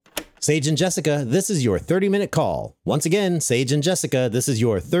Sage and Jessica, this is your 30-minute call. Once again, Sage and Jessica, this is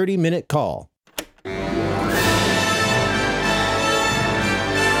your 30-minute call.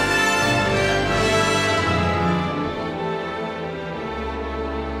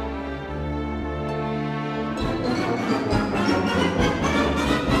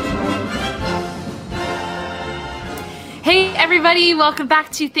 Hey everybody, welcome back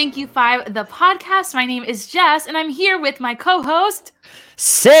to Thank You 5, the podcast. My name is Jess, and I'm here with my co-host,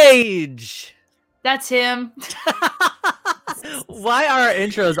 Sage! That's him. Why are our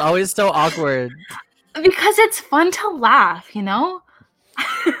intros always so awkward? Because it's fun to laugh, you know?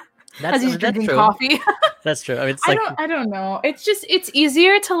 As he's drinking coffee. That's true. I mean, it's I don't know. It's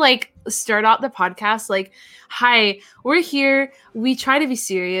easier to like start out the podcast like, hi, we're here. We try to be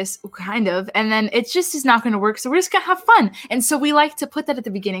serious, kind of, and then it just is not going to work. So we're just going to have fun. And so we like to put that at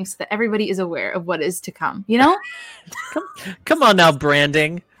the beginning so that everybody is aware of what is to come, you know? Come on now,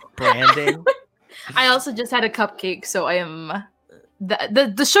 branding. I also just had a cupcake, so I am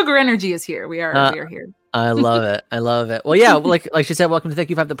the sugar energy is here. We are here. I love it. Well, yeah, like she said, welcome to Thank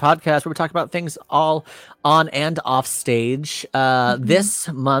You 5, the podcast, where we talk about things all on and off stage. This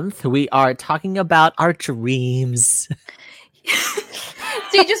month, we are talking about our dreams.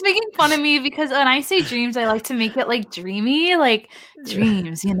 So you're just making fun of me because when I say dreams, I like to make it like dreamy, like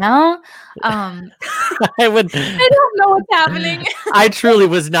dreams, you know? I don't know what's happening. I truly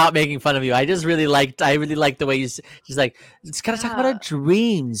was not making fun of you. I really liked the way she's like, let's kind of talk about our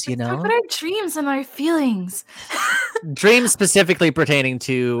dreams, you know? Talk about our dreams and our feelings. Dreams specifically pertaining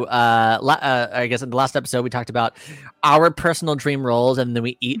to, I guess in the last episode, we talked about our personal dream roles, and then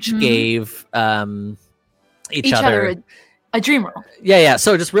we each gave each other a dream role. Yeah.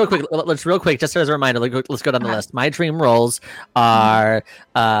 So just real quick, just as a reminder, let's go down the list. My dream roles are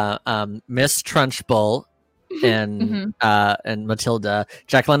Miss Trunchbull and Matilda,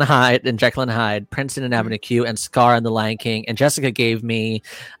 Jekyll and Hyde, Princeton and Avenue Q, and Scar and the Lion King. And Jessica gave me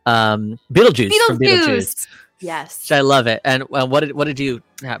Beetlejuice from Beetlejuice. Yes, I love it. And what did you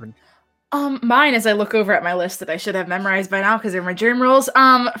happen? Mine, as I look over at my list that I should have memorized by now because they're my dream roles.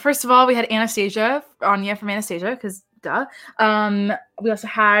 First of all, we had Anya from Anastasia, because duh. We also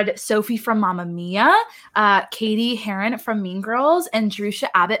had Sophie from Mamma Mia, Katie Heron from Mean Girls, and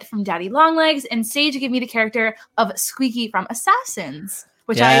Jerusha Abbott from Daddy Longlegs, and Sage gave me the character of Squeaky from Assassins,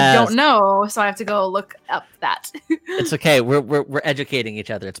 which I don't know, so I have to go look up that. It's okay. We're educating each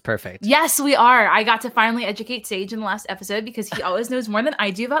other. It's perfect. Yes, we are. I got to finally educate Sage in the last episode because he always knows more than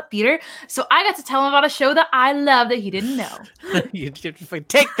I do about theater. So I got to tell him about a show that I love that he didn't know. You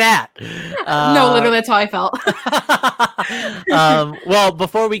take that. No, literally, that's how I felt. Well,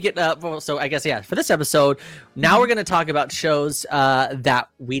 before we get so I guess for this episode, now we're going to talk about shows that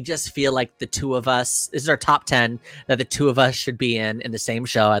we just feel like the two of us. This is our top 10 that the two of us should be in the same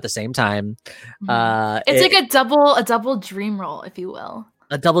show at the same time. It's like a double dream role, if you will.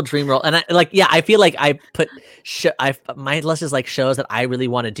 A double dream role. And I feel like I put my list is like shows that I really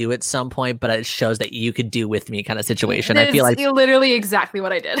want to do at some point, but it shows that you could do with me kind of situation. I feel like literally exactly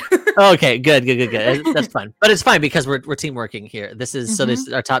what I did. Okay, good. That's fine. But it's fine because we're team working here. This is this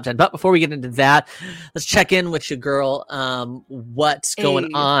is our top 10. But before we get into that, let's check in with you, girl. What's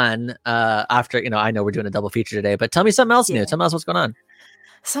going on after, I know we're doing a double feature today, but tell me something else new. Tell me else what's going on.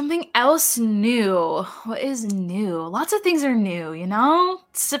 Something else new. What is new? Lots of things are new, you know?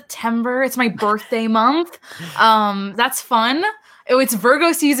 It's September. It's my birthday month. That's fun. Oh, it's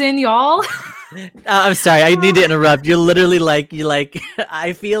Virgo season, y'all. I'm sorry. I need to interrupt. You're literally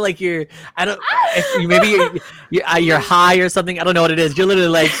I feel like you're high or something. I don't know what it is. You're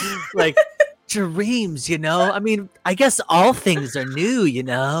literally like dreams, you know? I mean, I guess all things are new, you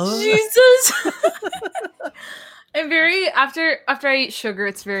know? Jesus. I'm very after I eat sugar,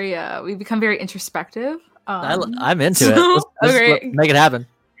 it's very we become very introspective. I'm into it. Let's make it happen.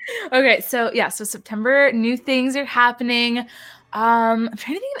 Okay, so September, new things are happening. I'm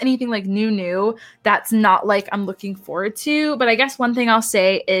trying to think of anything like new that's not like I'm looking forward to, but I guess one thing I'll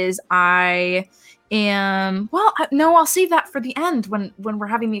say is I'll save that for the end when we're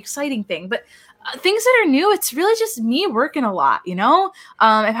having the exciting thing. But things that are new, it's really just me working a lot, you know?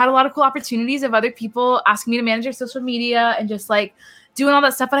 I've had a lot of cool opportunities of other people asking me to manage their social media and just like doing all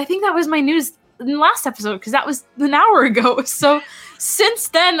that stuff. But I think that was my news in the last episode because that was an hour ago. So since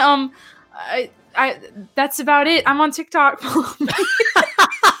then, I that's about it. I'm on TikTok.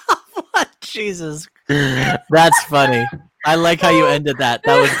 What? Jesus. That's funny. I like how you ended that.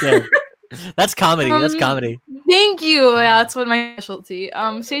 That was good. That's comedy. That's comedy. Thank you. Yeah, that's what my specialty.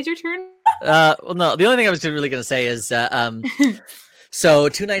 Sage, your turn. Well, no. The only thing I was really going to say is, So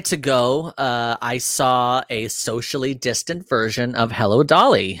 2 nights ago, I saw a socially distant version of Hello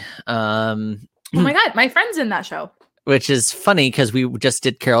Dolly. Oh my god, my friend's in that show. Which is funny because we just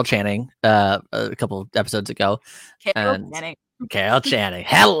did Carol Channing a couple episodes ago. Carol Channing.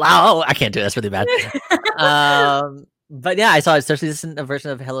 Hello. I can't do this really bad. But yeah, I saw a socially distant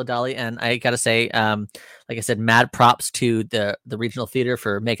version of Hello Dolly, and I gotta say, like I said, mad props to the regional theater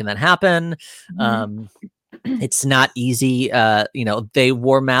for making that happen. It's not easy. They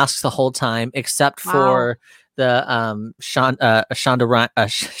wore masks the whole time except for the Shonda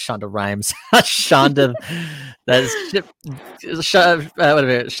Rhimes. Shonda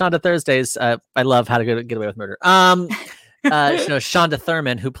whatever. Shonda Thursdays. I love How to Get Away with Murder. Shonda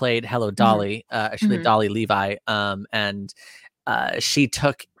Thurman, who played Hello Dolly, actually Dolly Levi, and she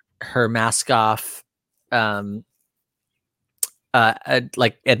took her mask off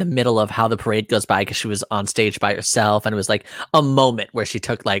like in the middle of how the parade goes by, because she was on stage by herself, and it was like a moment where she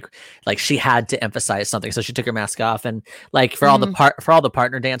took like she had to emphasize something, so she took her mask off, and like for all the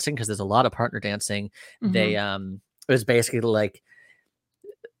partner dancing, because there's a lot of partner dancing, they it was basically like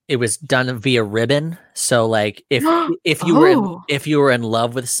it was done via ribbon. So like if you were in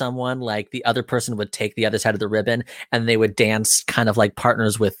love with someone, like the other person would take the other side of the ribbon and they would dance kind of like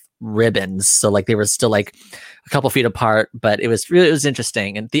partners with ribbons. So like they were still like a couple feet apart, but it was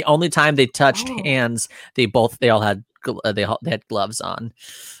interesting. And the only time they touched hands, they had gloves on.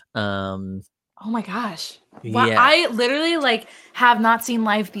 Oh my gosh. Yeah. Well, I literally like have not seen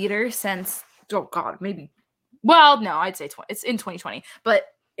live theater since, oh god, maybe. Well, no, I'd say it's in 2020, but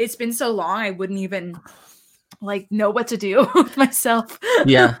it's been so long I wouldn't even like know what to do with myself.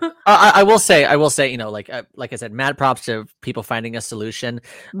 Yeah. I will say, like I said, mad props to people finding a solution.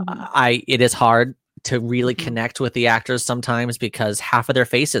 It is hard to really connect with the actors sometimes because half of their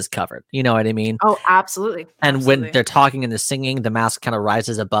face is covered. You know what I mean? Oh, absolutely. And when they're talking and they're singing, the mask kind of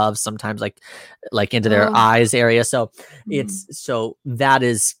rises above, sometimes like into their eyes area. So that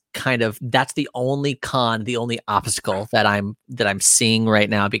is that's the only obstacle that I'm seeing right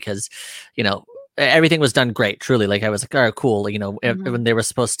now, because everything was done great, truly. Like I was like, all right, cool. When they were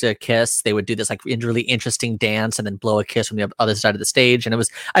supposed to kiss, they would do this like really interesting dance and then blow a kiss from the other side of the stage. And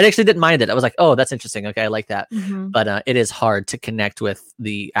I actually didn't mind it. I was like, oh, that's interesting. Okay, I like that. But it is hard to connect with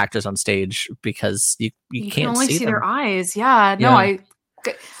the actors on stage because you can't only see them. their eyes. Yeah, no,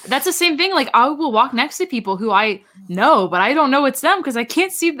 that's the same thing. Like I will walk next to people who I know, but I don't know it's them because I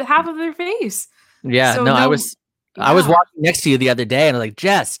can't see the half of their face. Yeah, so I was walking next to you the other day, and I was like,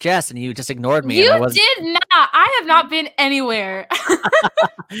 Jess, and you just ignored me. You did not. I have not been anywhere.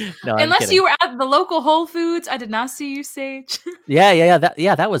 No, unless you were at the local Whole Foods. I did not see you, Sage. Yeah.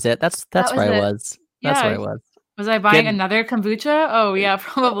 That was it. That's where I was. That's where I was. Was I buying another kombucha? Oh yeah,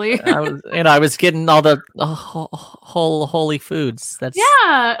 probably. I was getting all the whole holy foods. That's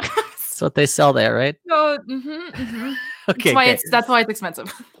what they sell there, right? Oh, Okay, that's why it's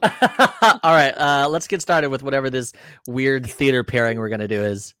expensive. All right, let's get started with whatever this weird theater pairing we're gonna do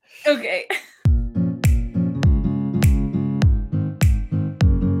is. Okay.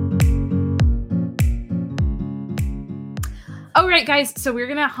 All right, guys. So we're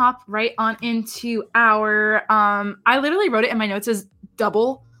gonna hop right on into our. I literally wrote it in my notes as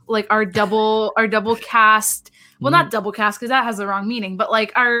double, like our double cast. Well, not double cast because that has the wrong meaning, but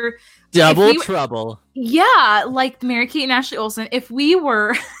like our double trouble. Yeah, like Mary Kate and Ashley Olsen. If we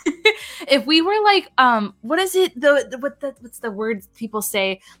were like, what is it? What's the word people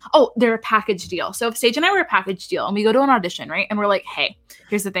say? Oh, they're a package deal. So if Sage and I were a package deal and we go to an audition, right? And we're like, hey,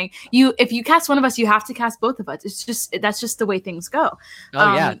 here's the thing. If you cast one of us, you have to cast both of us. That's just the way things go.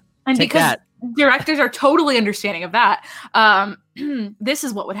 Oh yeah. And Take because that. Directors are totally understanding of that. This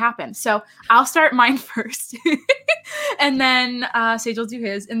is what would happen. So I'll start mine first. And then Sage will do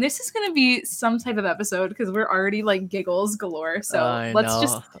his. And this is going to be some type of episode because we're already like giggles galore. So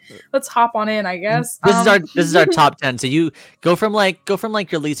let's hop on in, I guess. This is our top 10. So you go from like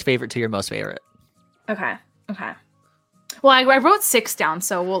your least favorite to your most favorite. Okay. Well, I wrote 6 down,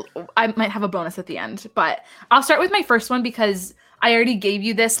 so I might have a bonus at the end. But I'll start with my first one because I already gave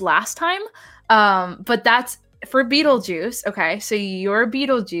you this last time. But that's for Beetlejuice. Okay, so you're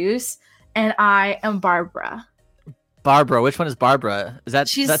Beetlejuice and I am Barbara. Barbara, which one is Barbara? Is that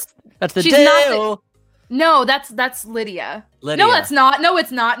that's the she's Dale? No, that's Lydia. No, that's not. No,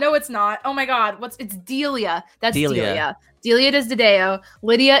 it's not. Oh my God, it's Delia? That's Delia. Delia is Dedeo.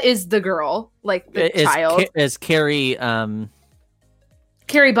 Lydia is the girl, like the child. Is Carrie?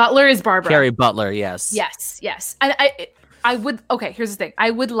 Carrie Butler is Barbara. Carrie Butler, yes. Yes. And I would. Okay, here's the thing. I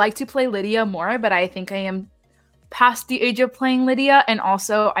would like to play Lydia more, but I think I am past the age of playing Lydia, and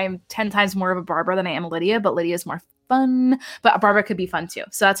also I am 10 times more of a Barbara than I am Lydia. But Lydia is more fun. But Barbara could be fun too.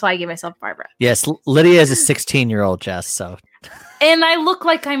 So that's why I gave myself Barbara. Yes, Lydia is a 16-year-old Jess, so. And I look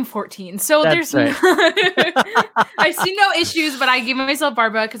like I'm 14. So That's there's right. I see no issues, but I gave myself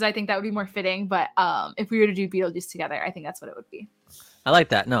Barbara because I think that would be more fitting. But if we were to do Beetlejuice together, I think that's what it would be. I like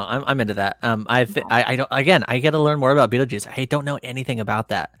that. No, I'm into that. I don't. Again, I get to learn more about Beetlejuice. I don't know anything about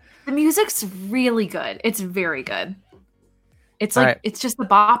that. The music's really good. It's very good. It's All like right. it's just a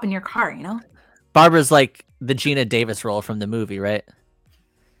bop in your car, you know? Barbara's like the Gina Davis role from the movie, right?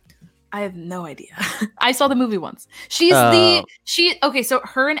 I have no idea. I saw the movie once. She's okay, so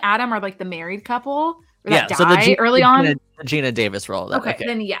her and Adam are like the married couple that die early on. The Gina Davis role. Okay,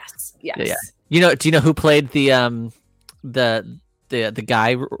 then yes. Yeah. Do you know who played the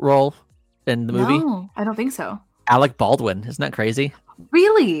guy role in the movie? No, I don't think so. Alec Baldwin. Isn't that crazy?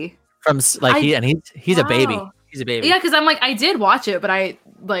 Really? From like he's a baby. He's a baby. Yeah, because I'm like I did watch it, but I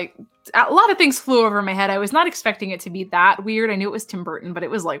like a lot of things flew over my head. I was not expecting it to be that weird. I knew it was Tim Burton, but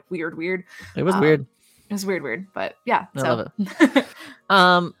it was like weird. It was weird. It was weird. But yeah, I love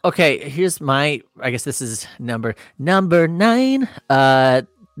it. Okay, here's I guess this is number 9.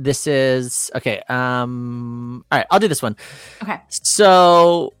 This is okay. All right, I'll do this one. Okay.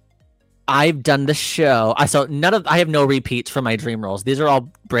 So I've done the show. I have no repeats for my dream roles. These are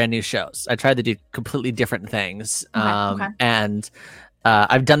all brand new shows. I tried to do completely different things. Okay. And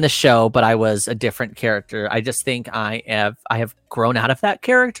I've done the show, but I was a different character. I just think I have grown out of that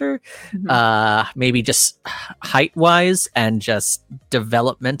character. Mm-hmm. Maybe just height wise and just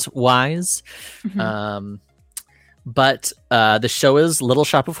development wise. Mm-hmm. But the show is Little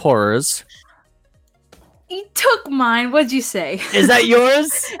Shop of Horrors. You took mine. What'd you say? Is that yours?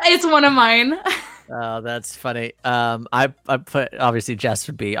 It's one of mine. Oh, that's funny. I put obviously Jess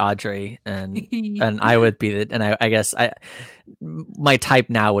would be Audrey, and I would be I guess my type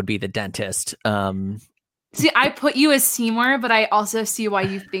now would be the dentist. See, I put you as Seymour, but I also see why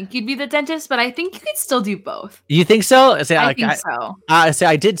you think you'd be the dentist. But I think you could still do both. You think so? I think so.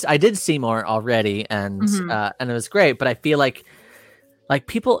 I did Seymour already, and and it was great. But I feel like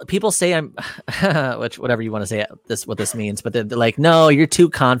people say I'm, which whatever you want to say what this means, but they're like, no, you're too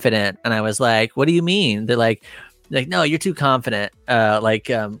confident. And I was like, what do you mean? They're like, no, you're too confident.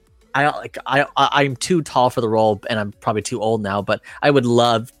 I'm too tall for the role, and I'm probably too old now. But I would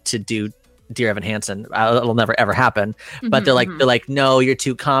love to do Dear Evan Hansen. It'll never ever happen. But they're like, no, you're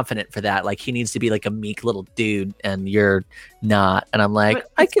too confident for that. Like he needs to be like a meek little dude, and you're not. And I'm like,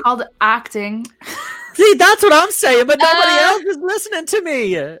 it's called acting. See, that's what I'm saying, but nobody else is listening to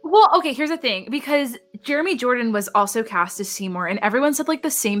me. Well, okay, here's the thing. Because Jeremy Jordan was also cast as Seymour, and everyone said like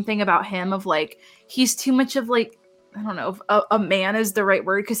the same thing about him of like, he's too much of like, I don't know if a man is the right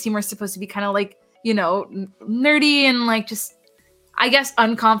word, because Seymour's supposed to be kind of like, you know, nerdy and like just, I guess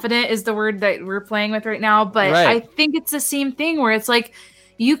unconfident is the word that we're playing with right now. But right. I think it's the same thing where it's like,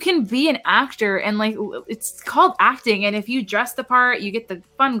 you can be an actor and like it's called acting, and if you dress the part, you get the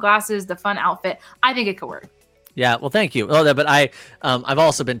fun glasses, the fun outfit. I think it could work. Yeah, well, thank you. Well, but I've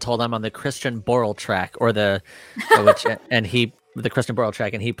also been told I'm on the Christian Borle track, or the Christian Borle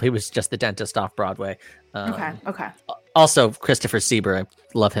track, and he was just the dentist off Broadway. Okay. Also, Christopher Sieber, I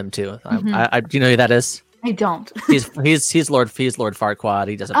love him too. Do you know who that is? I don't. he's Lord Farquaad.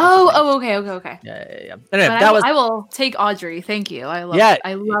 He doesn't. Okay. Yeah. Anyway, I will take Audrey. Thank you. I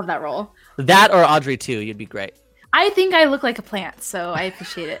love that role. That or Audrey too. You'd be great. I think I look like a plant, so I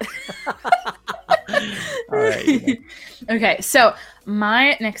appreciate it. All right. Okay, so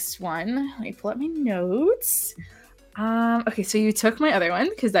my next one. Let me pull up my notes. Okay, so you took my other one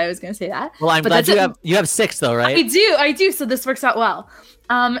because I was going to say that. Well, I'm glad you have 6 though, right? I do. So this works out well.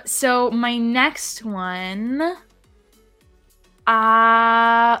 So my next one,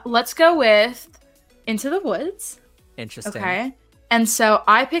 let's go with Into the Woods. Interesting. Okay. And so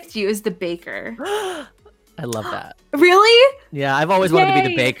I picked you as the baker. I love that. Really? Yeah, I've always wanted to be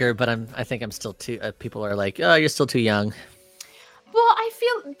the baker, but I think I'm still too. People are like, "Oh, you're still too young." Well,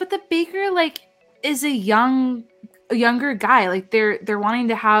 but the baker like is a younger guy. Like they're wanting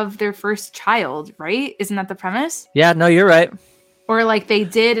to have their first child, right? Isn't that the premise? Yeah, no, you're right. Or like they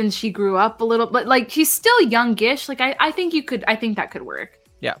did, and she grew up a little, but like she's still youngish. Like I think that could work.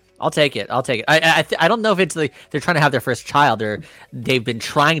 Yeah, I'll take it. I don't know if it's like they're trying to have their first child, or they've been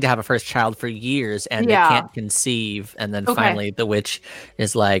trying to have a first child for years and they can't conceive, and then finally the witch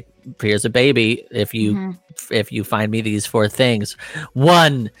is like, "Here's a baby. If you find me these 4 things,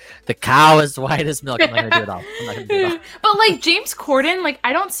 1, the cow is white as milk." I'm not gonna do it all. But like James Corden, like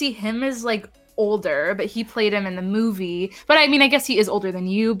I don't see him as like older, but he played him in the movie. But I mean, I guess he is older than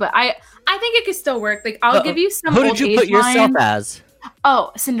you. But I think it could still work. Like I'll give you some. Who did you put yourself as?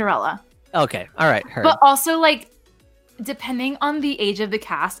 Oh, Cinderella. Okay, all right, her. But also, like, depending on the age of the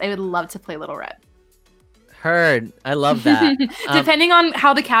cast, I would love to play Little Red. Heard. I love that. Depending on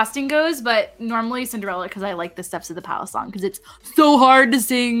how the casting goes, but normally Cinderella because I like the Steps of the Palace song because it's so hard to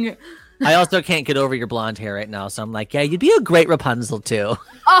sing. I also can't get over your blonde hair right now, so I'm like, yeah, you'd be a great Rapunzel too.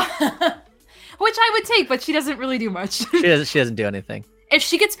 Oh, which I would take, but she doesn't really do much. She doesn't do anything. If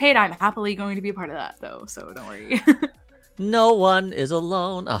she gets paid, I'm happily going to be a part of that, though. So don't worry. No one is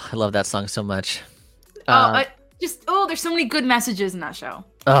alone. Oh, I love that song so much. There's so many good messages in that show.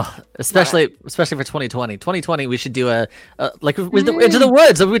 Oh, especially for 2020. 2020, we should do a with Into the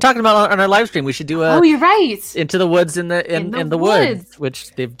Woods. We were talking about on our live stream. We should do a. Oh, you're right. Into the Woods in the woods,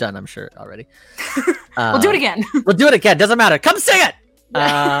 which they've done, I'm sure already. We'll do it again. We'll do it again. Doesn't matter. Come sing it.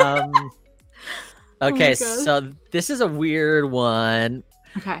 Okay, Oh so this is a weird one.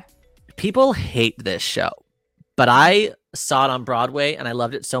 Okay. People hate this show, but I saw it on Broadway and I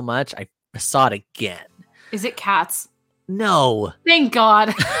loved it so much. I saw it again. Is it Cats? No. Thank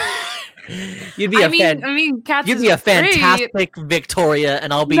God. You'd be Cats. You'd be a fantastic Victoria,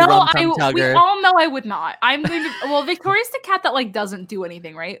 and I'll be Rum Tum Tugger. We all know I would not. I'm going to. Well, Victoria's the cat that like doesn't do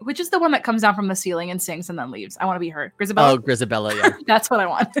anything, right? Which is the one that comes down from the ceiling and sings and then leaves. I want to be her, Grisabella. Oh, Grisabella, yeah. That's what I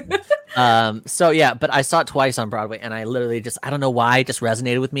want. So yeah, but I saw it twice on Broadway, and I literally I don't know why, it just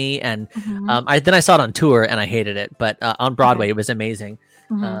resonated with me. And then I saw it on tour, and I hated it, but on Broadway, it was amazing.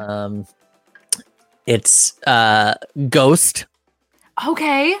 It's Ghost.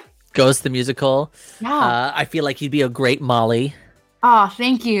 Okay. Ghost the musical. Yeah. I feel like you'd be a great Molly. Oh,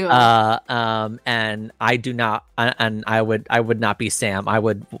 thank you. And I do not, and I would not be Sam. I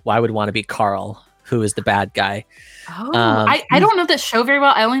would want to be Carl, who is the bad guy. Oh, I don't know that show very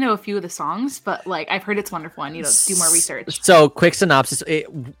well. I only know a few of the songs, but like I've heard it's wonderful. I need to do more research. So quick synopsis.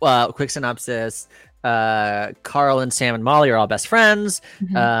 Carl and Sam and Molly are all best friends.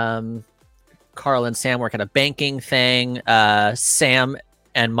 Carl and Sam work at a banking thing. Sam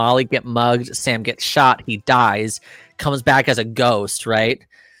and Molly get mugged. Sam gets shot. He dies. Comes back as a ghost, right?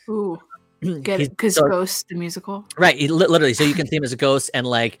 Ooh, get it? Because Ghost the musical, right? Literally, so you can see him as a ghost, and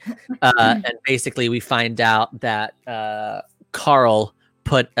and basically we find out that Carl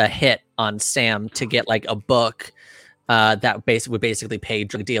put a hit on Sam to get like a book that would basically pay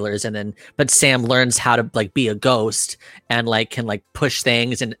drug dealers, but Sam learns how to like be a ghost and like can like push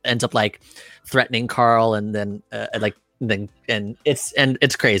things and ends up like threatening Carl, and then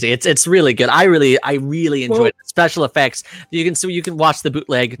it's crazy. It's really good. I really enjoyed it. Special effects. You can watch the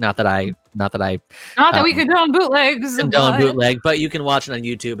bootleg. Not that we condone bootlegs. But you can watch it on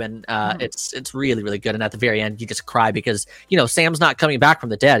YouTube, and it's really, really good. And at the very end, you just cry because Sam's not coming back from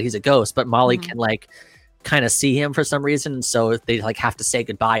the dead. He's a ghost, but Molly can like kind of see him for some reason, so they like have to say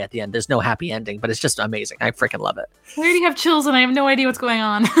goodbye at the end. There's no happy ending, but it's just amazing. I freaking love it. I already have chills and I have no idea what's going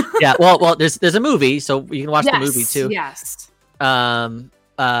on. Yeah, well there's a movie, so you can watch the movie too. Yes. The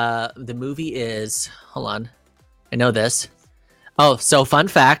movie is, hold on, I know this. Oh, so fun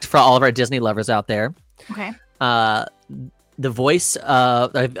fact for all of our Disney lovers out there. Okay. The voice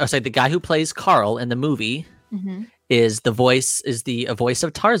the guy who plays Carl in the movie is the voice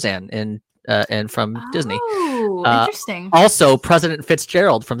of Tarzan and from Disney. Oh, interesting. Also, President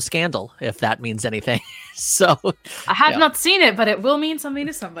Fitzgerald from Scandal, if that means anything. So I have not seen it, but it will mean something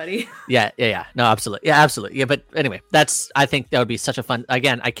to somebody. Yeah. No, absolutely. Yeah, absolutely. Yeah, but anyway, I think that would be such a fun.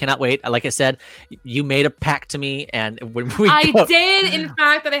 Again, I cannot wait. Like I said, you made a pact to me, and when I did, in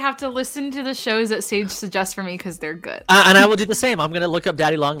fact, that I have to listen to the shows that Sage suggests for me because they're good. And I will do the same. I'm gonna look up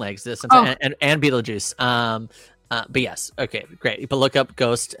Daddy Longlegs and Beetlejuice. But yes, okay, great. But look up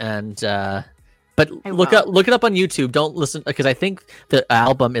Ghost and look it up on YouTube. Don't listen because I think the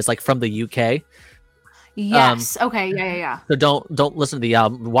album is like from the UK. Yes. Okay. Yeah. So don't listen to the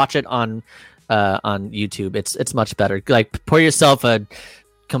album. Watch it on YouTube. It's much better. Like pour yourself a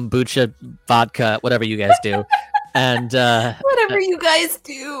kombucha, vodka, whatever you guys do, and whatever you guys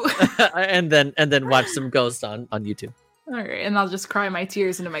do, and then watch some Ghost on YouTube. All right, and I'll just cry my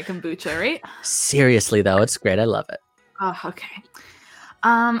tears into my kombucha, right? Seriously, though, it's great. I love it. Oh, okay.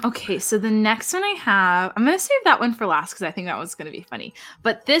 Okay, so the next one I have, I'm going to save that one for last because I think that one's going to be funny.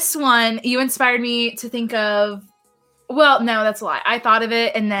 But this one, you inspired me to think of, well, no, that's a lie. I thought of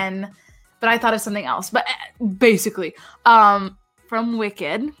it but I thought of something else. But basically, from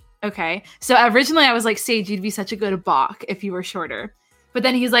Wicked, okay? So originally I was like, Sage, you'd be such a good Bach if you were shorter. But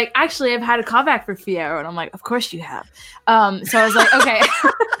then he's like, actually, I've had a callback for Fiyero. And I'm like, of course you have. So I was like, okay.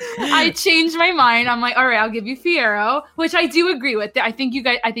 I changed my mind. I'm like, all right, I'll give you Fiyero, which I do agree with. I think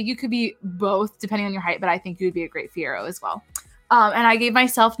you could be both depending on your height, but I think you would be a great Fiyero as well. And I gave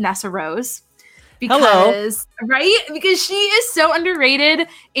myself Nessa Rose because, right? Because she is so underrated.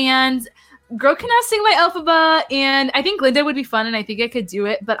 And Girl Cannot Sing by Elphaba, and I think Glinda would be fun, and I think I could do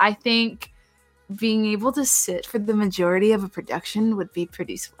it, but I think being able to sit for the majority of a production would be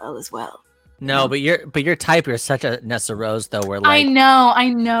pretty swell as well. No, but you're type. You're such a Nessa Rose though. Where like I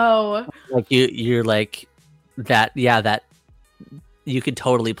know. Like you're like that. Yeah, that you could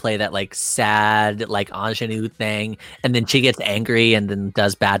totally play that like sad like ingenue thing, and then she gets angry and then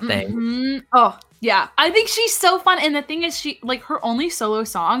does bad things. Mm-hmm. Oh yeah, I think she's so fun. And the thing is, she like her only solo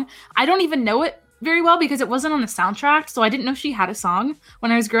song. I don't even know it very well because it wasn't on the soundtrack, so I didn't know she had a song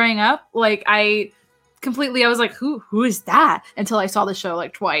when I was growing up. Like I was like, who is that? Until I saw the show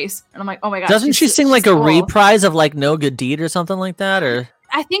like twice, and I'm like, oh my god. Doesn't she sing like a reprise of like No Good Deed or something like that? Or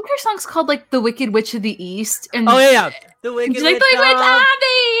I think her song's called like The Wicked Witch of the East. And oh yeah, The Wicked she's like Witch the Wicked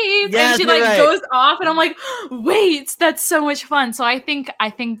Witch, yes, and she like goes off, and I'm like, wait, that's so much fun. So I think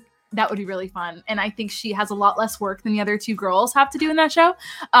that would be really fun, and I think she has a lot less work than the other two girls have to do in that show.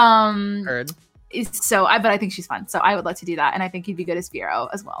 Heard. But I think she's fun, so I would like to do that, and I think you'd be good as Fiero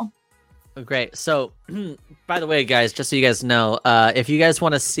as well. Oh, great. So, by the way, guys, just so you guys know, if you guys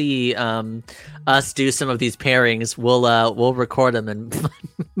want to see us do some of these pairings, we'll record them and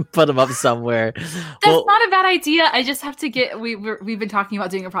put them up somewhere. That's not a bad idea. I just have to get. We've been talking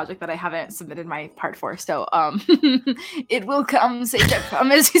about doing a project that I haven't submitted my part for, so it will come. Sage, I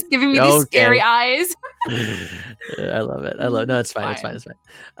promise. He's giving me these scary eyes. I love it. No, it's fine. It's fine. It's fine.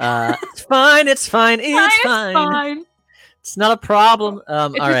 It's fine. It's fine. It's fine. It's not a problem. It's all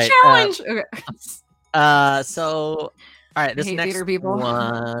right. a challenge. Okay. So, all right. This next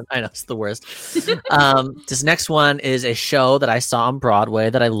one, I know it's the worst. This next one is a show that I saw on Broadway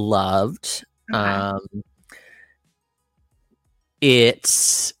that I loved. Okay. It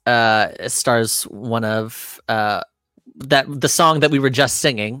stars one of the song that we were just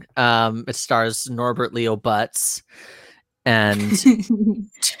singing. It stars Norbert Leo Butz. And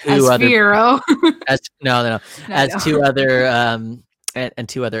two other Fiero. two other and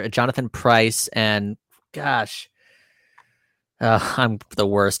two other Jonathan Pryce and gosh, I'm the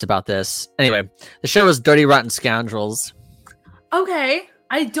worst about this. Anyway, the show is Dirty Rotten Scoundrels. Okay,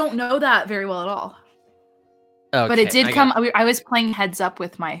 I don't know that very well at all. Okay, but it did come. I was playing Heads Up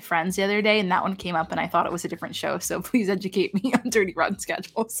with my friends the other day, and that one came up, and I thought it was a different show. So please educate me on Dirty Rotten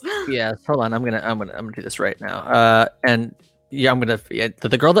Scoundrels. Yeah, hold on. I'm gonna do this right now. And yeah,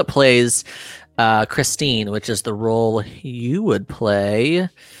 the girl that plays Christine, which is the role you would play.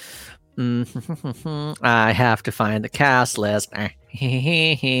 I have to find the cast list.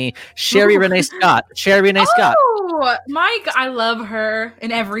 Sherry Renee Scott. Oh, Mike, I love her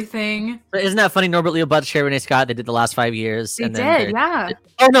and everything. But isn't that funny? Norbert Leo Butz, Sherry Renee Scott. They did the last 5 years. Yeah.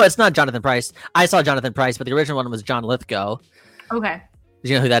 Oh no, it's not Jonathan Pryce. I saw Jonathan Pryce, but the original one was John Lithgow. Okay. Do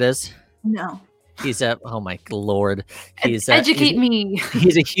you know who that is? No. He's oh my lord. Educate me.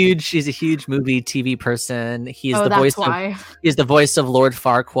 He's a huge movie TV person. He's He's the voice of Lord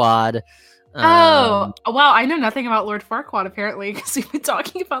Farquaad. Wow, I know nothing about Lord Farquaad apparently because we've been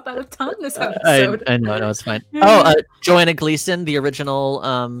talking about that a ton this episode. I know, it's fine. Joanna Gleason, the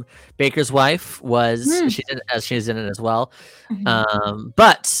original Baker's wife, she's in it as well. Mm-hmm.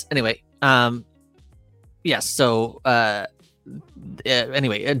 But anyway, yes. So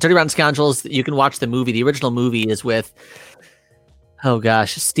anyway, Dirty Rotten Scoundrels. You can watch the movie. The original movie is with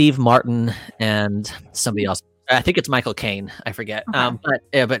Steve Martin and somebody else. I think it's Michael Caine. I forget.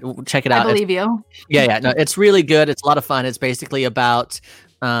 Okay. But check it out. I believe you. Yeah. No, it's really good. It's a lot of fun. It's basically about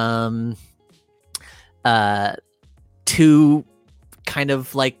two kind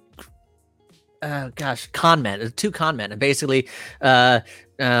of like con men. Two con men, and basically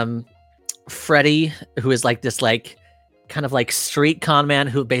Freddie, who is like this like kind of like street con man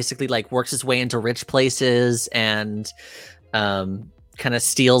who basically like works his way into rich places and kind of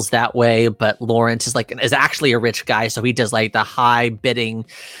steals that way, but Lawrence is actually a rich guy, so he does like the high bidding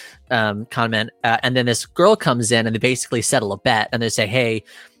con man, and then this girl comes in and they basically settle a bet and they say, hey,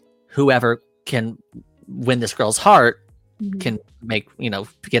 whoever can win this girl's heart can make,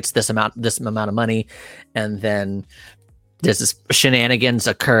 gets this amount of money. And then there's this shenanigans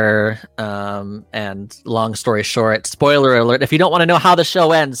occur, and long story short, spoiler alert, if you don't want to know how the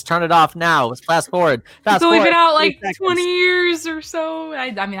show ends, turn it off now. Let's fast forward. It's only been out like 20 years or so. I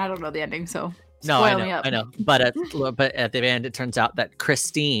mean, I don't know the ending, so no, I know. But at the end, it turns out that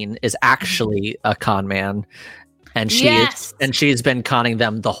Christine is actually a con man, and she's been conning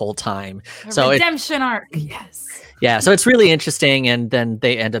them the whole time. So redemption arc, yes. Yeah, so it's really interesting, and then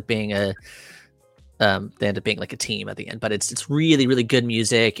they end up being like a team at the end, but it's really, really good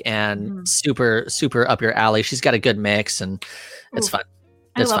music and super, super up your alley. She's got a good mix and it's fun.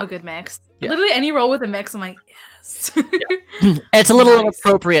 I It's love fun. a good mix. Yeah. Literally any role with a mix, I'm like, yes. It's a little Nice.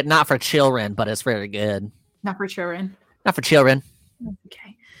 inappropriate, not for children, but it's very good. Not for children. Not for children.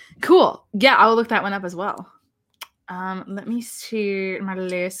 Okay. Cool. Yeah, I'll look that one up as well. Let me see my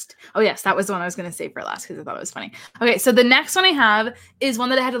list. Oh yes, that was the one I was gonna save for last because I thought it was funny. Okay, so the next one I have is one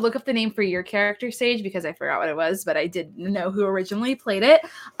that I had to look up the name for your character, Sage, because I forgot what it was, but I did know who originally played it.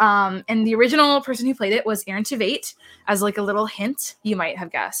 And the original person who played it was Aaron Tveit. As like a little hint, you might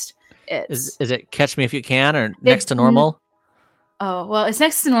have guessed Is it Catch Me If You Can or Next to Normal? Oh, well, it's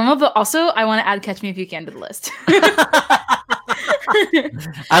next to normal, but also I want to add Catch Me If You Can to the list.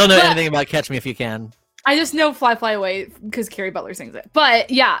 I don't know anything about Catch Me If You Can. I just know Fly Fly Away because Carrie Butler sings it. But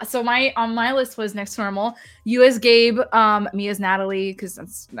yeah, so on my list was Next to Normal, you as Gabe, me as Natalie,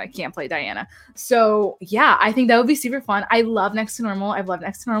 because I can't play Diana. So yeah, I think that would be super fun. I love Next to Normal. I've loved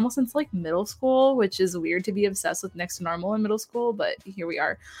Next to Normal since like middle school, which is weird to be obsessed with Next to Normal in middle school, but here we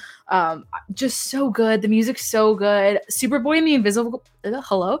are. Just so good. The music's so good. Superboy and the Invisible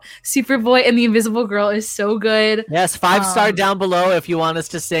Girl is so good. Yes, 5-star down below if you want us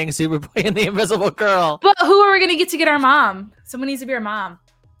to sing Superboy and the Invisible Girl. But who are we gonna get our mom? Someone needs to be our mom.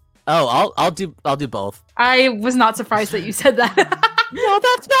 Oh, I'll do both. I was not surprised that you said that. No,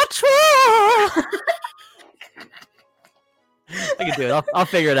 that's not true. I can do it. I'll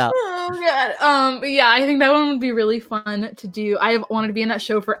figure it out. Oh god. But yeah, I think that one would be really fun to do. I have wanted to be in that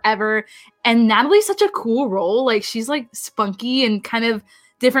show forever. And Natalie's such a cool role. Like she's like spunky and kind of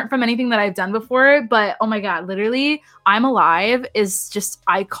different from anything that I've done before. But oh my god, literally, I'm Alive is just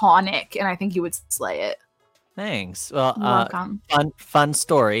iconic, and I think you would slay it. Thanks. Well, Welcome. fun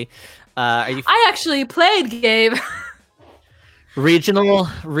story. Are you I actually played Gabe. regional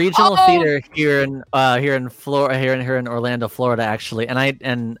Oh! theater here in Florida, here in Orlando, Florida, actually.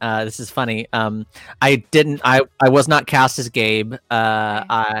 And this is funny. I was not cast as Gabe.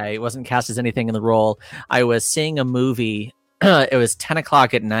 I wasn't cast as anything in the role. I was seeing a movie. It was 10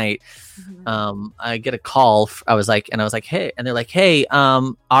 o'clock at night. I get a call. I was like, hey, and they're like, hey,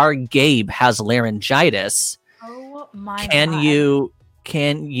 our Gabe has laryngitis. Oh my Can you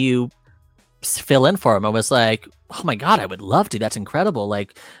fill in for him? I was like, oh my god, I would love to. That's incredible.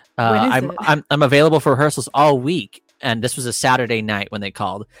 Like, I'm available for rehearsals all week. And this was a Saturday night when they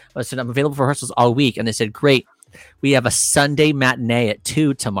called. I said, I'm available for rehearsals all week. And they said, great. We have a Sunday matinee at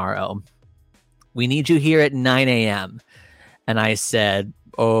 2 tomorrow. We need you here at 9 a.m. And I said,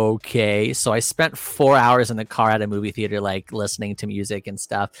 okay. So I spent 4 hours in the car at a movie theater, like listening to music and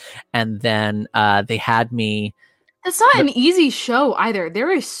stuff. And then they had me. That's not an easy show either.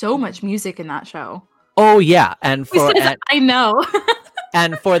 There is so much music in that show. Oh yeah, and I know.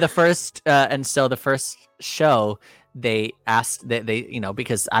 And for the first the first show, they asked that they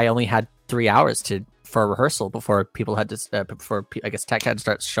because I only had 3 hours for a rehearsal before people had to I guess tech had to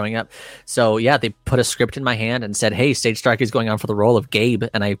start showing up. So yeah, they put a script in my hand and said, "Hey, Sage Starkey is going on for the role of Gabe,"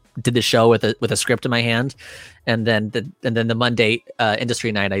 and I did the show with a script in my hand, and then the Monday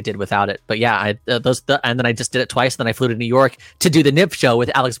industry night I did without it. But yeah, and then I just did it twice. And then I flew to New York to do the NIP show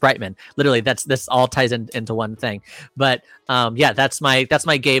with Alex Brightman. Literally, this all ties into one thing. But yeah, that's my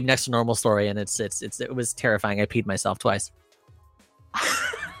Gabe Next to Normal story, and it was terrifying. I peed myself twice.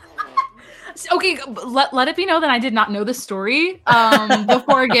 Okay, let it be known that I did not know the story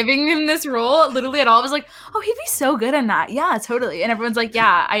before giving him this role. Literally at all, I was like, "Oh, he'd be so good in that." Yeah, totally. And everyone's like,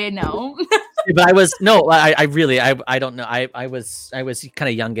 "Yeah, I know." But I was I really don't know. I was kind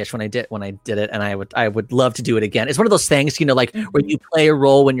of youngish when I did it, and I would love to do it again. It's one of those things, like where you play a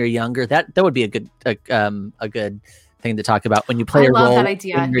role when you're younger. That would be a good thing to talk about when you play a role when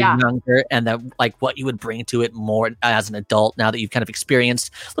you're younger, and that like what you would bring to it more as an adult now that you've kind of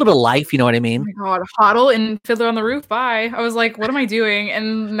experienced a little bit of life. You know what I mean? Oh my god, Hoddle and Fiddler on the Roof. Bye. I was like, what am I doing?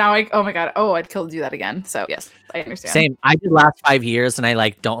 And now oh my god, I'd kill to do that again. So yes, I understand. Same. I did last 5 years, and I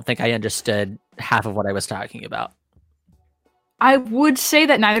don't think I understood half of what I was talking about. I would say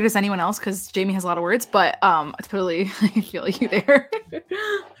that neither does anyone else because Jamie has a lot of words, but I totally feel you there.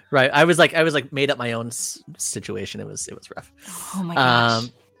 Right. I was like made up my own situation. It was rough. Oh my gosh.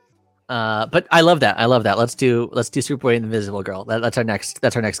 But I love that. Let's do Superboy and the Invisible Girl. That's our next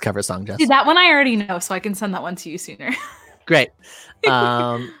cover song, Jess. See, that one I already know, so I can send that one to you sooner. Great.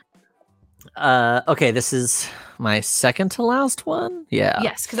 Okay, this is my second to last one. Yeah.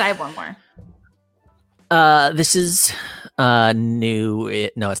 Yes, because I have one more. This is new.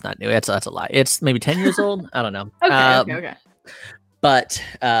 No, it's not new. That's a lie. It's maybe 10 years old. I don't know. Okay. But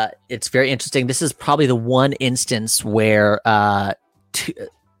it's very interesting. This is probably the one instance where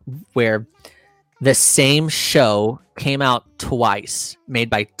where the same show came out twice, made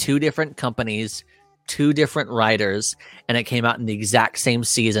by two different companies, two different writers, and it came out in the exact same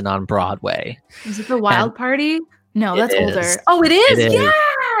season on Broadway. Is it The Wild Party? No, that's is. older. Oh, it is. It is.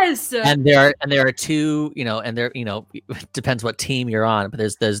 Yes. And there are two, and there, it depends what team you're on, but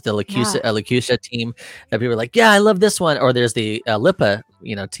there's the Lakusha team that people are like, yeah, I love this one, or there's the Lipa,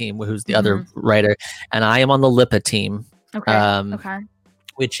 team, who's the other writer, and I am on the Lipa team. Okay.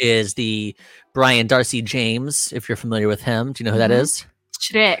 Which is the Brian Darcy James, if you're familiar with him. Do you know who that is?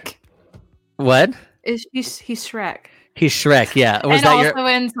 Shrek. What? He's Shrek. He's Shrek, yeah. Was and that also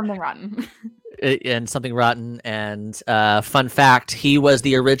in Something Rotten. And Something Rotten. And fun fact, he was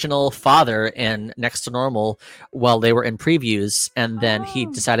the original father in Next to Normal while they were in previews. And then he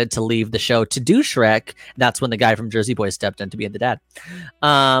decided to leave the show to do Shrek. That's when the guy from Jersey Boys stepped in to be the dad.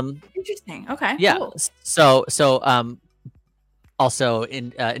 Interesting. Okay. Yeah. Cool. So also,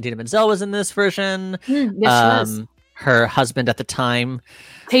 Idina Menzel was in this version. Yes, she was. Her husband at the time,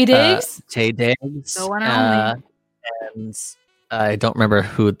 Taye Diggs. Taye Diggs. The one and only. And I don't remember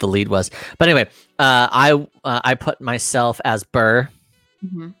who the lead was, but anyway, I put myself as Burr.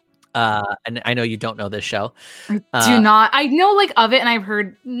 And I know you don't know this show. I do not. I know of it, and I've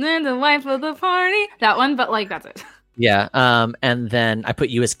heard the wife of the party, that one, but that's it. Yeah. And then I put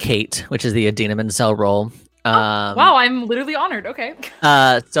you as Kate, which is the Idina Menzel role. Wow, I'm literally honored. Okay.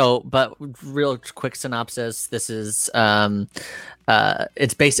 But real quick synopsis. This is it's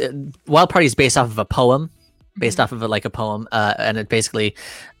Wild Party is based off of a poem, off of a poem, and it basically,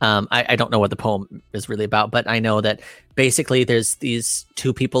 I don't know what the poem is really about, but I know that basically there's these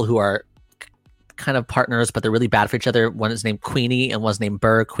two people who are kind of partners, but they're really bad for each other. One is named Queenie and one's named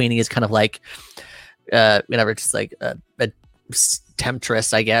Burr. Queenie is kind of just like a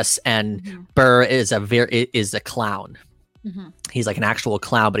temptress, I guess, and Burr is a clown. He's like an actual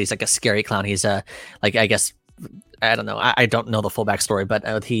clown, but he's like a scary clown. He's I guess, I don't know. I don't know the full backstory,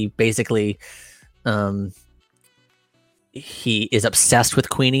 but he basically, he is obsessed with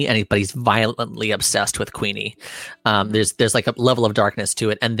Queenie, but he's violently obsessed with Queenie. There's like a level of darkness to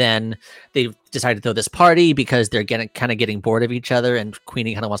it, and then they decided to throw this party because they're getting bored of each other, and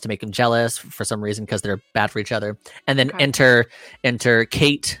Queenie kind of wants to make him jealous for some reason because they're bad for each other. And then enter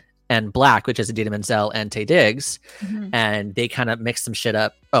Kate and Black, which is Idina Menzel and Taye Diggs, and they kind of mix some shit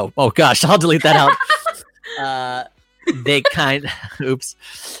up. Oh gosh, I'll delete that out. They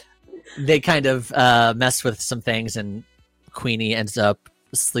kind of mess with some things, and Queenie ends up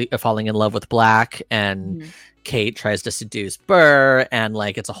falling in love with Black, and Kate tries to seduce Burr, and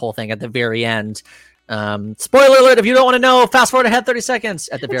it's a whole thing at the very end. Spoiler alert, if you don't want to know, fast forward ahead 30 seconds.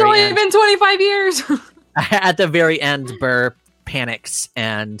 It's only been 25 years. At the very end, Burr panics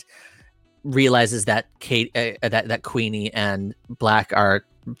and realizes that that Queenie and Black are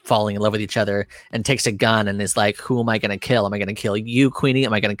falling in love with each other, and takes a gun and is like, who am I going to kill? Am I going to kill you, Queenie?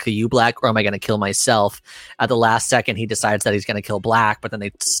 Am I going to kill you, Black? Or am I going to kill myself? At the last second, he decides that he's going to kill Black, but then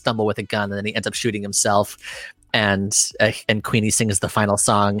they stumble with a gun, and then he ends up shooting himself. And Queenie sings the final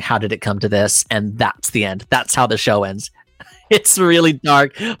song, How Did It Come to This? And that's the end. That's how the show ends. It's really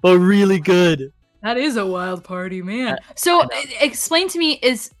dark, but really good. That is a wild party, man. So explain to me,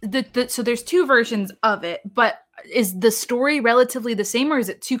 is so there's two versions of it, but is the story relatively the same, or is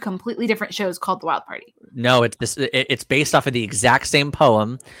it two completely different shows called The Wild Party? No, it's based off of the exact same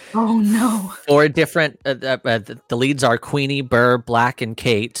poem. Oh no! 4 different. The leads are Queenie, Burr, Black, and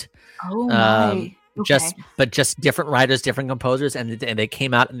Kate. Oh my! Just different writers, different composers, and they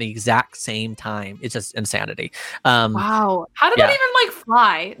came out in the exact same time. It's just insanity. Wow! How did that even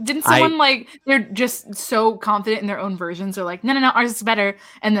fly? Didn't someone they're just so confident in their own versions? They're like, no, ours is better,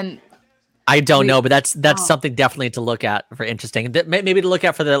 and then. I don't know, but that's something definitely to look at for interesting. Maybe to look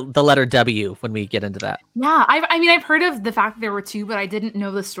at for the letter W when we get into that. Yeah, I've heard of the fact that there were 2, but I didn't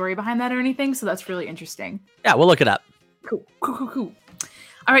know the story behind that or anything. So that's really interesting. Yeah, we'll look it up. Cool.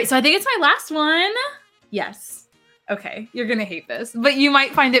 All right, so I think it's my last one. Yes. Okay, you're gonna hate this, but you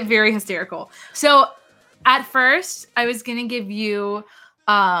might find it very hysterical. So at first, I was gonna give you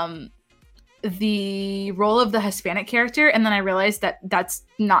the role of the Hispanic character, and then I realized that that's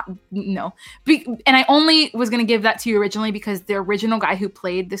not and I only was going to give that to you originally because the original guy who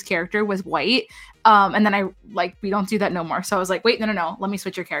played this character was white, and then we don't do that no more, so I was like, wait, no, let me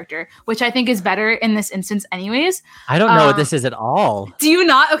switch your character, which I think is better in this instance anyways. I don't know what this is at all. Do you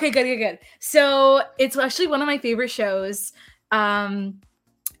not? Okay, good. So it's actually one of my favorite shows,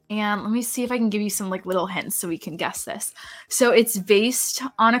 and let me see if I can give you some little hints so we can guess this. So it's based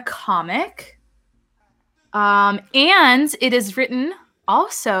on a comic. And it is written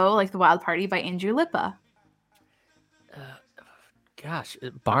also like The Wild Party by Andrew Lippa. Gosh,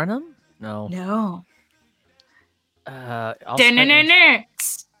 Barnum? No. No.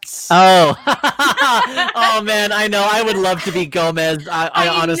 Oh, oh man, I know. I would love to be Gomez. I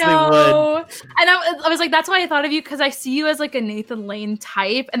honestly would. And I was like, that's why I thought of you, because I see you as like a Nathan Lane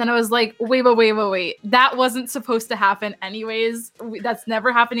type. And then I was like, wait. That wasn't supposed to happen anyways. That's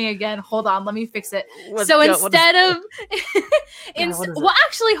never happening again. Hold on, let me fix it. Instead of well,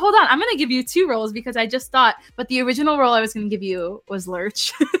 actually, hold on. I'm gonna give you 2 roles because I just thought, but the original role I was gonna give you was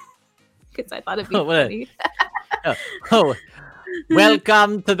Lurch. Because I thought it'd be funny.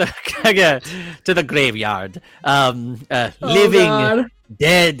 Welcome to the graveyard. Living, God.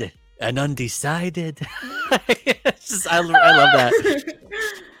 dead, and undecided. I love that.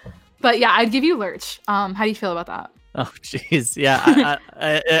 But yeah, I'd give you Lurch. How do you feel about that? Oh jeez, yeah.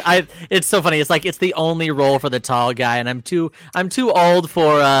 I it's so funny. It's like it's the only role for the tall guy, and I'm too old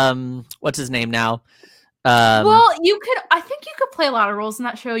for what's his name now. Well, I think you could play a lot of roles in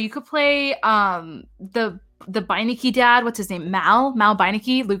that show. You could play the Beinecke dad. What's his name? Mal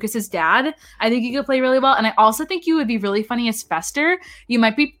Beinecke, Lucas's dad. I think you could play really well, and I also think you would be really funny as Fester. You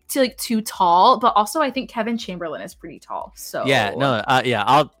might be too tall, but also I think Kevin Chamberlain is pretty tall. So yeah, no,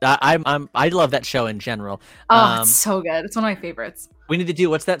 yeah, I love that show in general. Oh, it's so good. It's one of my favorites. We need to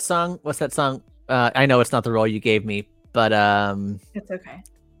do what's that song? I know it's not the role you gave me, but it's okay.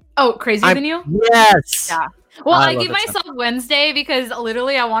 Oh, Crazier Than You? Yes. Yeah. Well, I give myself Wednesday because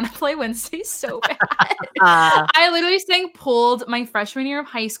literally I want to play Wednesday so bad. I literally sang Pulled my freshman year of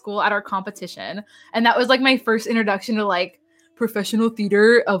high school at our competition. And that was like my first introduction to like professional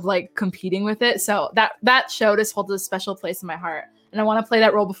theater of like competing with it. So that show just holds a special place in my heart. And I want to play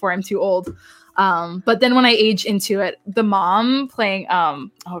that role before I'm too old. But then when I age into it, the mom playing, oh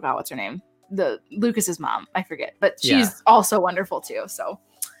God, what's her name? The Lucas's mom. I forget, but she's also wonderful too. So.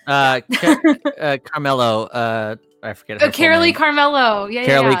 Carmelo, I forget her Carolee Carmelo. Yeah,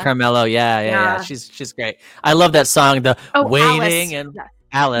 Carolee Carmelo. Yeah. She's great. I love that song. Waiting Alice. And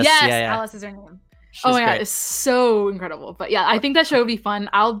Alice. Yes, yeah. Alice is her name. Oh my God, it's so incredible. But yeah, I think that show would be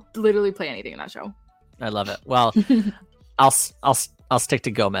fun. I'll literally play anything in that show. I love it. Well, I'll stick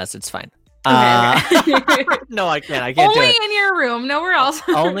to Gomez. It's fine. Okay. No, I can't. Only do it. In your room, nowhere else.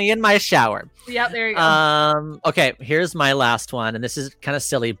 Only in my shower. Yep, there you go. Okay, here's my last one, and this is kind of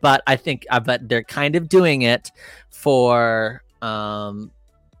silly, but I think, but they're kind of doing it for. I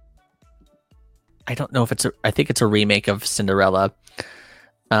don't know if I think it's a remake of Cinderella,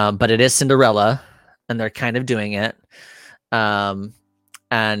 but it is Cinderella, and they're kind of doing it. And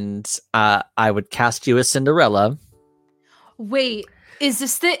I would cast you as Cinderella. Wait. Is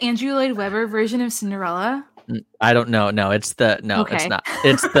this the Andrew Lloyd Webber version of Cinderella? I don't know. No, it's It's not.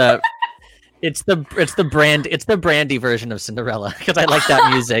 It's the Brandy version of Cinderella because I like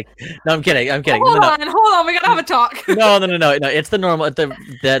that music. No, I'm kidding. Hold on. We gotta have a talk. No. It's the normal the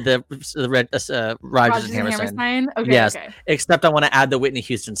red Rodgers and Hammerstein. Okay. Yes. Okay. Except I want to add the Whitney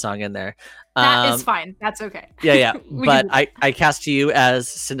Houston song in there. That is fine. That's okay. Yeah. But I cast you as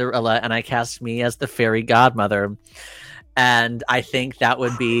Cinderella and I cast me as the fairy godmother. And I think that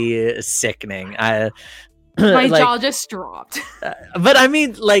would be sickening. My jaw just dropped. But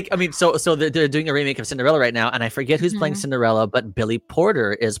so they're doing a remake of Cinderella right now, and I forget who's playing Cinderella, but Billy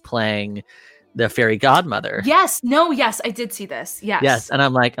Porter is playing the fairy godmother. Yes, I did see this. Yes, and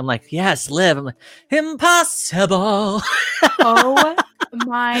I'm like, yes, Liv. I'm like, impossible. Oh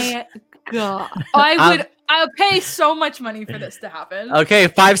my God, I would pay so much money for this to happen. Okay,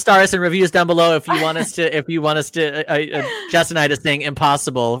 5 stars and reviews down below if you want us to, Jess and I to sing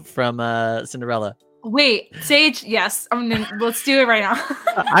 "Impossible" from Cinderella. Wait, Sage, yes, let's do it right now.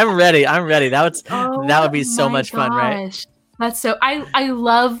 I'm ready. That would be so much fun, right? That's so. I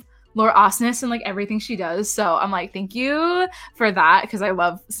love Laura Osnes and like everything she does. So I'm like, thank you for that because I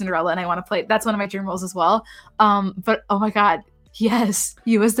love Cinderella and I want to play. That's one of my dream roles as well. But oh my God, yes,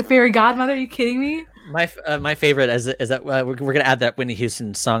 you as the fairy godmother. Are you kidding me? My favorite is that we're gonna add that Whitney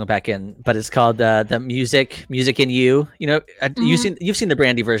Houston song back in, but it's called the music in you. You know, you've seen the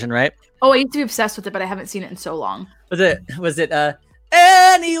Brandy version, right? Oh, I used to be obsessed with it, but I haven't seen it in so long. Was it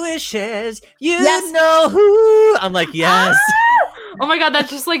any wishes you know who? I'm like, yes. Oh my God, that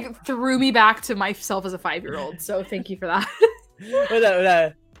just like threw me back to myself as a 5-year-old. So thank you for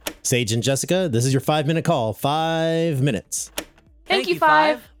that. Sage and Jessica, this is your 5-minute call. 5 minutes. Thank you,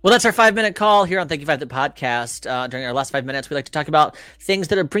 5. Well, that's our 5-minute call here on Thank You 5, the podcast. During our last 5 minutes, we like to talk about things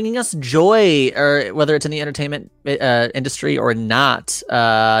that are bringing us joy, or whether it's in the entertainment industry or not. Do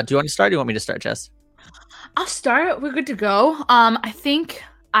you want to start? Or do you want me to start, Jess? I'll start. We're good to go. I think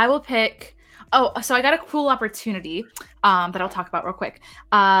I will pick. Oh, so I got a cool opportunity. that I'll talk about real quick,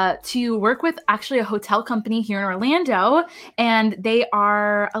 to work with actually a hotel company here in Orlando, and they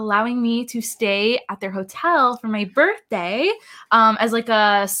are allowing me to stay at their hotel for my birthday, as like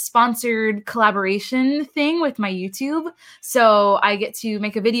a sponsored collaboration thing with my YouTube. So I get to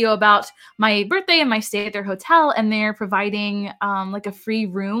make a video about my birthday and my stay at their hotel, and they're providing like a free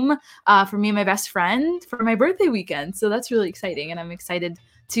room for me and my best friend for my birthday weekend. So that's really exciting, and I'm excited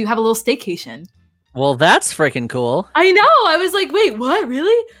to have a little staycation. Well, that's freaking cool. I know. I was like, wait, what?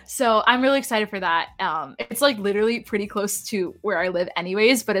 Really? So I'm really excited for that. It's like literally pretty close to where I live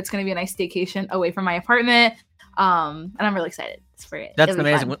anyways, but it's going to be a nice staycation away from my apartment. And I'm really excited for it. That's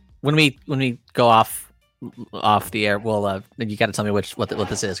amazing. When we go off the air, well, you got to tell me what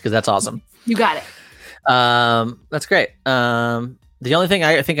this is, because that's awesome. You got it. That's great. The only thing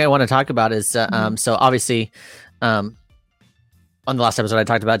I think I want to talk about is, so obviously, on the last episode, I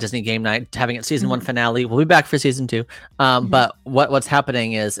talked about Disney Game Night having its season 1 finale. We'll be back for season 2. But what's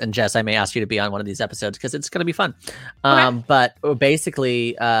happening is, and Jess, I may ask you to be on one of these episodes because it's going to be fun. Okay. But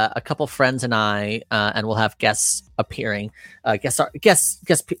basically, a couple friends and I, and we'll have guests appearing, guest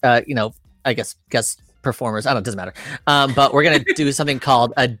performers. I don't know, it doesn't matter. But we're going to do something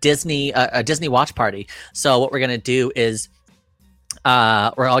called a Disney watch party. So what we're going to do is,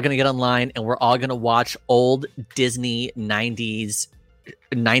 we're all gonna get online and we're all gonna watch old Disney 90s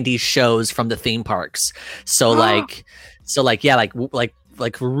shows from the theme parks. So like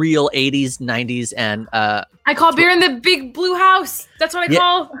real 80s, 90s, and I call Bear in the Big Blue House. That's what I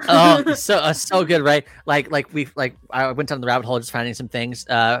call. Oh, so good, right? Like I went down the rabbit hole just finding some things.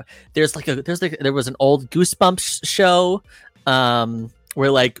 There was an old Goosebumps show,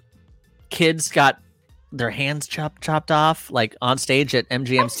 where like kids got their hands chopped off, like on stage at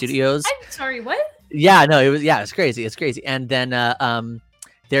MGM Studios. I'm sorry, what? Yeah, no, it's crazy. It's crazy. And then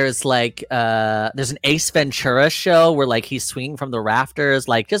there's an Ace Ventura show where like he's swinging from the rafters,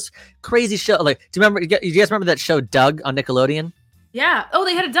 like just crazy show. Like, do you guys remember that show Doug on Nickelodeon? Yeah. Oh,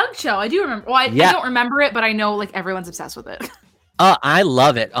 they had a Doug show. I do remember. Well, I don't remember it, but I know like everyone's obsessed with it. Oh, I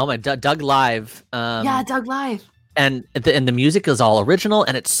love it. Oh my, Doug Live. Yeah, Doug Live. And the music is all original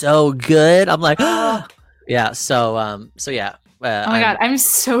and it's so good. I'm like, yeah. So yeah. Oh my God, I'm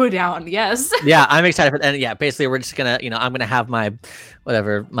so down. Yes. Yeah, I'm excited for, and yeah, basically we're just gonna, I'm gonna have my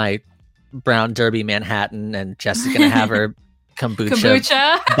brown derby Manhattan, and Jess is gonna have her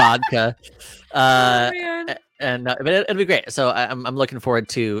kombucha vodka. But it'll be great. So I'm looking forward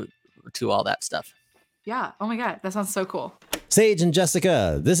to all that stuff. Yeah. Oh my God, that sounds so cool. Sage and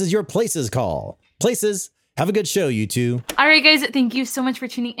Jessica, this is your Places call. Places. Have a good show, you two. All right, guys. Thank you so much for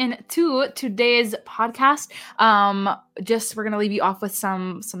tuning in to today's podcast. We're going to leave you off with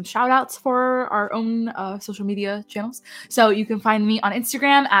some shout outs for our own social media channels. So you can find me on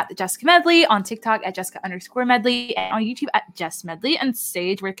Instagram at Jessica Medley, on TikTok at Jessica_Medley, and on YouTube at Jess Medley. And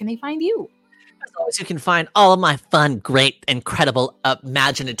Sage, where can they find you? As always, you can find all of my fun, great, incredible,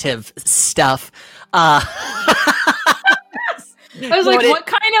 imaginative stuff. I was like, what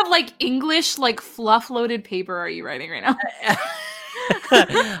kind of like English like fluff loaded paper are you writing right now?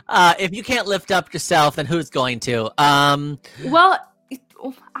 If you can't lift up yourself, then who's going to? Well,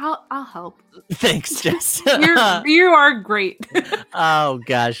 I'll help. Thanks, Jess. You are great. Oh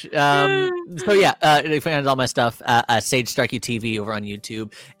gosh. So yeah, you can find all my stuff Sage Starkey TV over on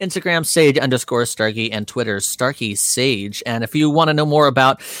YouTube, Instagram Sage_Starkey, and Twitter Starkey Sage. And if you want to know more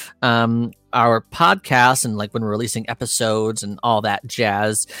about our podcast and like when we're releasing episodes and all that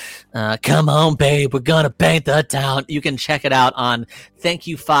jazz, come on, babe, we're gonna paint the town. You can check it out on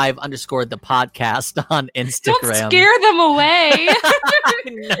thankyou5_the podcast on Instagram. Don't scare them away.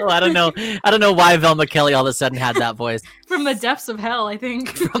 No, I don't know why Velma Kelly all of a sudden had that voice. From the depths of hell, I think.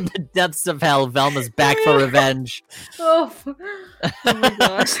 From the depths of hell, Velma's back for revenge. Oh my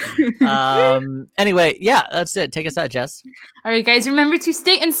gosh. Anyway, yeah, that's it. Take us out, Jess. All right, guys, remember to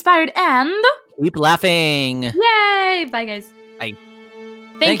stay inspired and keep laughing. Yay! Bye, guys. Bye.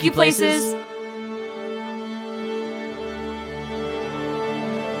 Thank you, Places.